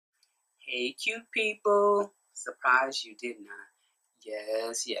Hey cute people, surprise you did not.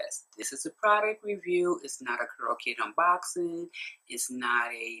 Yes, yes, this is a product review. It's not a curl kit unboxing. It's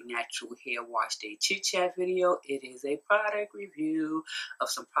not a natural hair wash day chit chat video. It is a product review of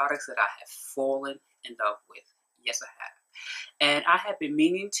some products that I have fallen in love with. Yes, I have. And I have been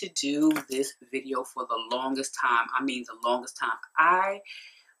meaning to do this video for the longest time. I mean the longest time. I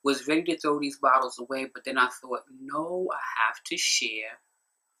was ready to throw these bottles away, but then I thought, no, I have to share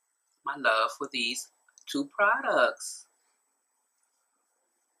my love for these two products.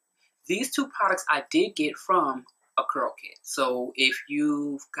 These two products I did get from a curl kit. So if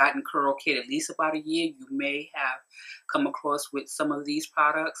you've gotten curl kit at least about a year, you may have come across with some of these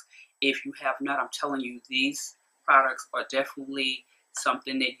products. If you have not, I'm telling you, these products are definitely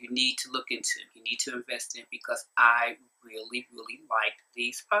something that you need to look into. You need to invest in because I really, really liked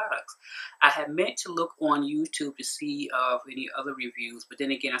these products. I had meant to look on YouTube to see of any other reviews, but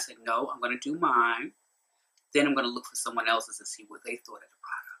then again, I said, no, I'm going to do mine. Then I'm going to look for someone else's and see what they thought of the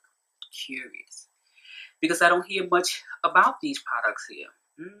product. Curious. Because I don't hear much about these products here.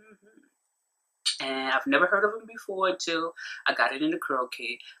 And I've never heard of them before until I got it in the curl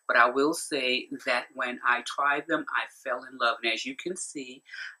kit. But I will say that when I tried them, I fell in love. And as you can see,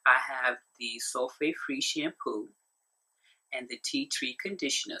 I have the sulfate-free shampoo and the tea tree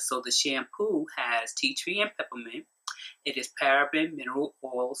conditioner. So the shampoo has tea tree and peppermint. It is paraben, mineral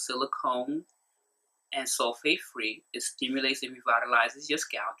oil, silicone, and sulfate-free. It stimulates and revitalizes your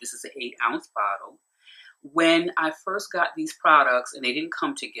scalp. This is an 8-ounce bottle. When I first got these products and they didn't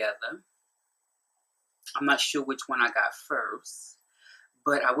come together, I'm not sure which one I got first,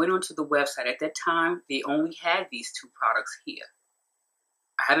 but I went onto the website. At that time, they only had these two products here.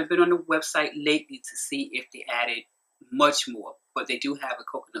 I haven't been on the website lately to see if they added much more, but they do have a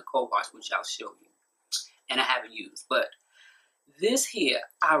coconut co-wash, which I'll show you, and I haven't used. But this here,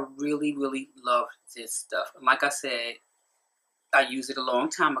 I really, really love this stuff. And like I said, I used it a long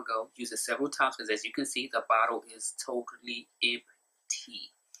time ago, used it several times, because as you can see, the bottle is totally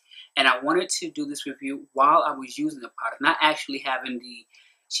empty. And I wanted to do this review while I was using the product, not actually having the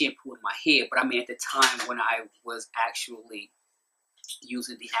shampoo in my hair, but I mean at the time when I was actually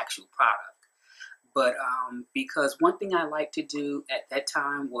using the actual product. But because one thing I like to do at that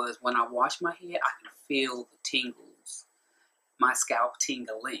time was when I wash my hair, I can feel the tingles, my scalp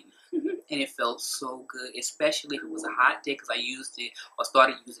tingling. And it felt so good, especially if it was a hot day, because I used it or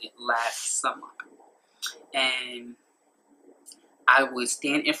started using it last summer. And I would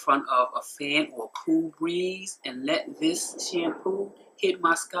stand in front of a fan or a cool breeze and let this shampoo hit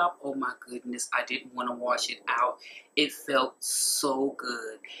my scalp. Oh my goodness, I didn't want to wash it out. It felt so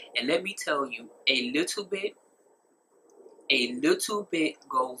good. And let me tell you, a little bit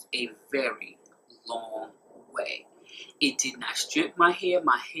goes a very long way. It did not strip my hair.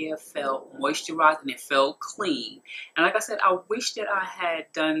 My hair felt moisturized and it felt clean. And like I said, I wish that I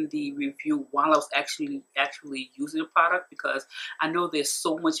had done the review while I was actually using the product, because I know there's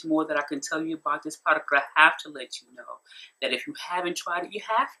so much more that I can tell you about this product, but I have to let you know that if you haven't tried it, you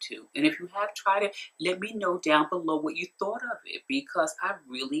have to. And if you have tried it, let me know down below what you thought of it, because I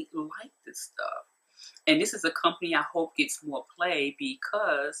really like this stuff. And this is a company I hope gets more play,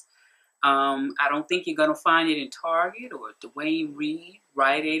 because I don't think you're going to find it in Target or Dwayne Reed,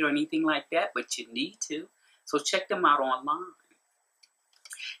 Rite Aid, or anything like that, but you need to. So check them out online.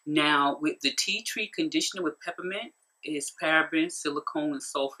 Now, with the tea tree conditioner with peppermint, it's paraben, silicone, and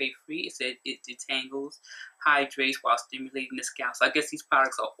sulfate free. It said it detangles, hydrates while stimulating the scalp. So I guess these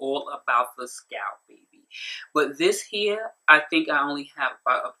products are all about the scalp, baby. But this here, I think I only have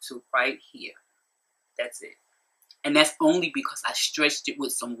about up to right here. That's it. And that's only because I stretched it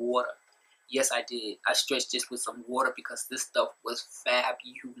with some water. Yes, I did. I stretched this with some water because this stuff was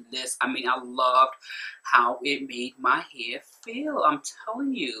fabulous. I mean, I loved how it made my hair feel. I'm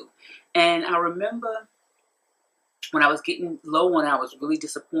telling you. And I remember when I was getting low on it, I was really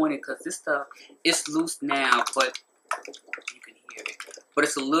disappointed because this stuff is loose now, but you can hear it. But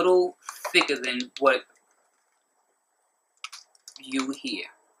it's a little thicker than what you hear.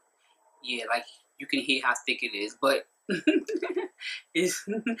 Yeah, like you can hear how thick it is, but it's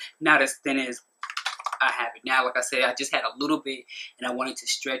not as thin as I have it now. Like I said, I just had a little bit and I wanted to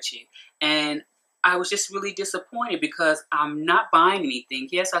stretch it. And I was just really disappointed because I'm not buying anything.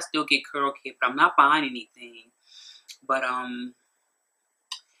 Yes, I still get curl kit, but I'm not buying anything. But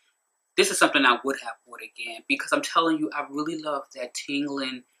this is something I would have bought again, because I'm telling you, I really love that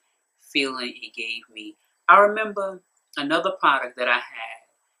tingling feeling it gave me. I remember another product that I had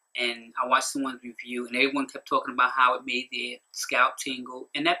and I watched someone's review, and everyone kept talking about how it made their scalp tingle.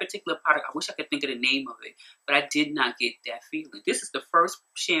 And that particular product, I wish I could think of the name of it, but I did not get that feeling. This is the first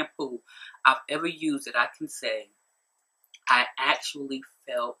shampoo I've ever used that I can say I actually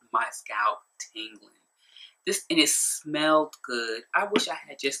felt my scalp tingling. And it smelled good. I wish I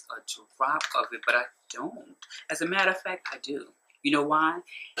had just a drop of it, but I don't. As a matter of fact, I do. You know why?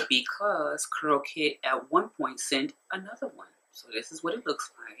 Because Curl Kit at one point sent another one. So this is what it looks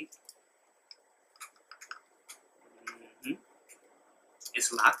like.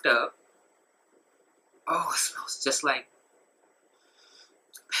 It's locked up. Oh, it smells just like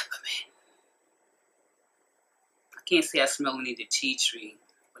peppermint. I can't say I smell any of the tea tree,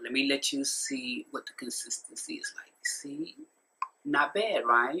 but let me let you see what the consistency is like. See? Not bad,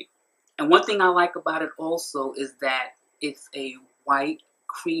 right? And one thing I like about it also is that it's a white,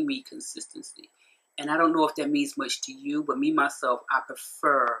 creamy consistency. And I don't know if that means much to you, but me, myself, I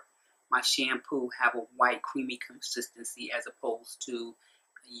prefer my shampoo have a white, creamy consistency as opposed to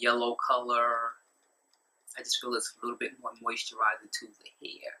a yellow color. I just feel it's a little bit more moisturizing to the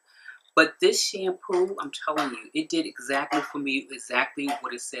hair. But this shampoo, I'm telling you, it did exactly for me, exactly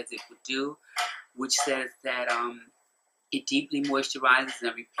what it says it would do, which says that it deeply moisturizes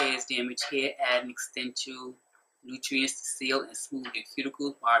and repairs damaged hair, adding essential nutrients to seal and smooth your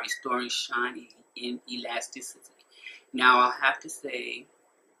cuticles while restoring shine and elasticity. Now, I'll have to say,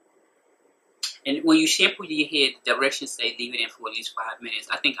 and when you shampoo your hair, the directions say leave it in for at least 5 minutes.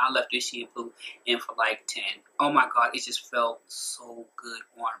 I think I left this shampoo in for like 10. Oh my God, it just felt so good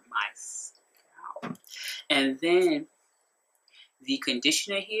on my scalp. And then the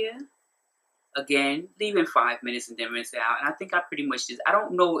conditioner here, again, leave in 5 minutes and then rinse it out. And I think I pretty much just, I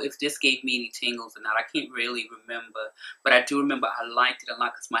don't know if this gave me any tingles or not. I can't really remember. But I do remember I liked it a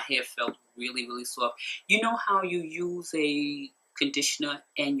lot because my hair felt really, really soft. You know how you use a conditioner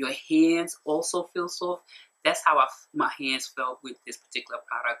and your hands also feel soft? That's how my hands felt with this particular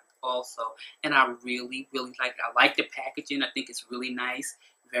product also. And I really, really like it. I like the packaging. I think it's really nice.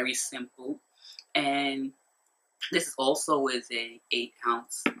 Very simple. And this also is a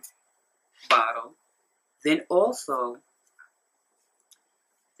 8-ounce bottle. Then also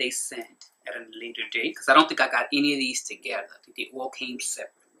they sent at a later date, because I don't think I got any of these together. I think they all came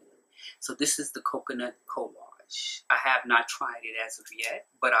separately. So this is the coconut co-wash. I have not tried it as of yet,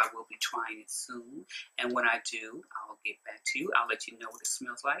 but I will be trying it soon. And when I do, I'll get back to you. I'll let you know what it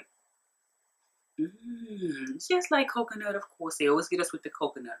smells like. Just like coconut, of course. They always get us with the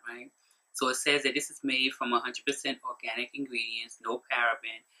coconut, right? So it says that this is made from 100% organic ingredients, no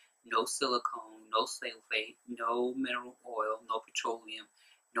paraben, no silicone, no sulfate, no mineral oil, no petroleum,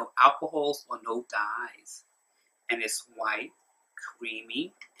 no alcohols, or no dyes. And it's white,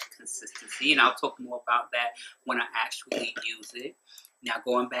 creamy consistency. And I'll talk more about that when I actually use it. Now,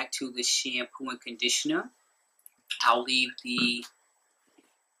 going back to the shampoo and conditioner, I'll leave the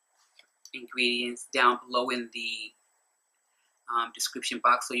ingredients down below in the description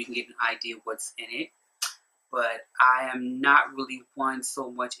box so you can get an idea of what's in it. But I am not really one so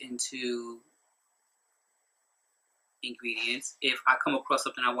much into ingredients. If I come across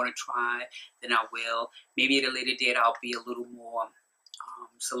something I want to try, then I will. Maybe at a later date I'll be a little more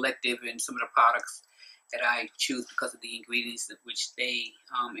selective in some of the products that I choose because of the ingredients which they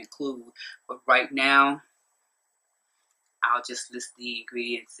include. But right now, I'll just list the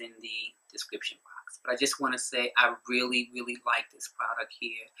ingredients in the description box. But I just want to say I really, really like this product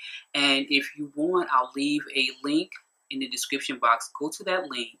here. And if you want, I'll leave a link in the description box. Go to that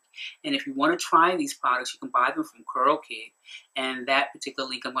link. And if you want to try these products, you can buy them from Curl Kit. And that particular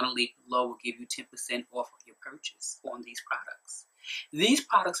link I'm going to leave below will give you 10% off of your purchase on these products. These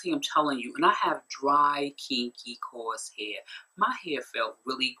products here, I'm telling you, and I have dry, kinky, coarse hair. My hair felt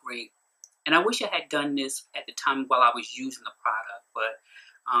really great. And I wish I had done this at the time while I was using the product, but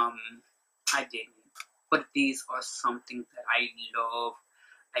I didn't. But these are something that I love.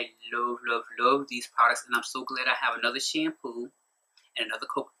 I love, love, love these products, and I'm so glad I have another shampoo and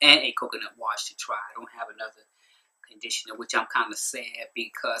a coconut wash to try. I don't have another conditioner, which I'm kind of sad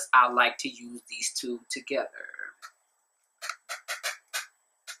because I like to use these two together.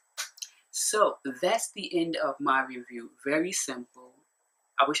 So that's the end of my review. Very simple.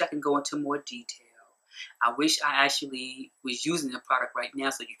 I wish I could go into more detail. I wish I actually was using the product right now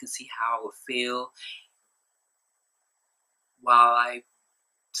so you can see how it would feel while I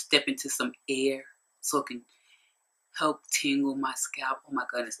step into some air so it can help tingle my scalp. Oh my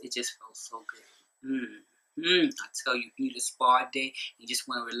goodness, it just felt so good. I tell you, if you need a spa day, you just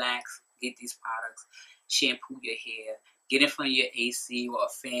want to relax, get these products, shampoo your hair, get in front of your AC or a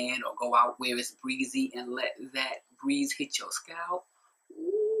fan or go out where it's breezy and let that breeze hit your scalp.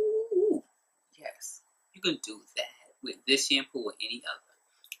 Ooh. You can do that with this shampoo or any other.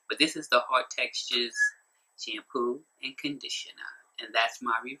 But this is the Heart Textures shampoo and conditioner, and that's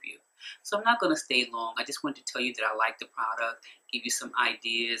my review. So I'm not going to stay long. I just wanted to tell you that I like the product, give you some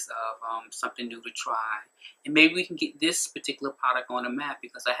ideas of something new to try, and maybe we can get this particular product on the map,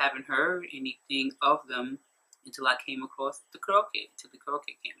 because I haven't heard anything of them until I came across the curl kit, until the curl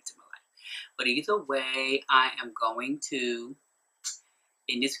kit came into my life. But either way, I am going to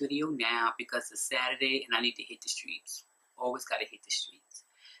end this video now because it's Saturday and I need to hit the streets. Always got to hit the streets.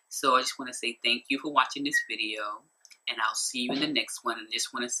 So I just want to say thank you for watching this video, and I'll see you in the next one. And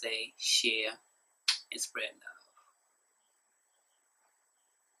just want to say share and spread love.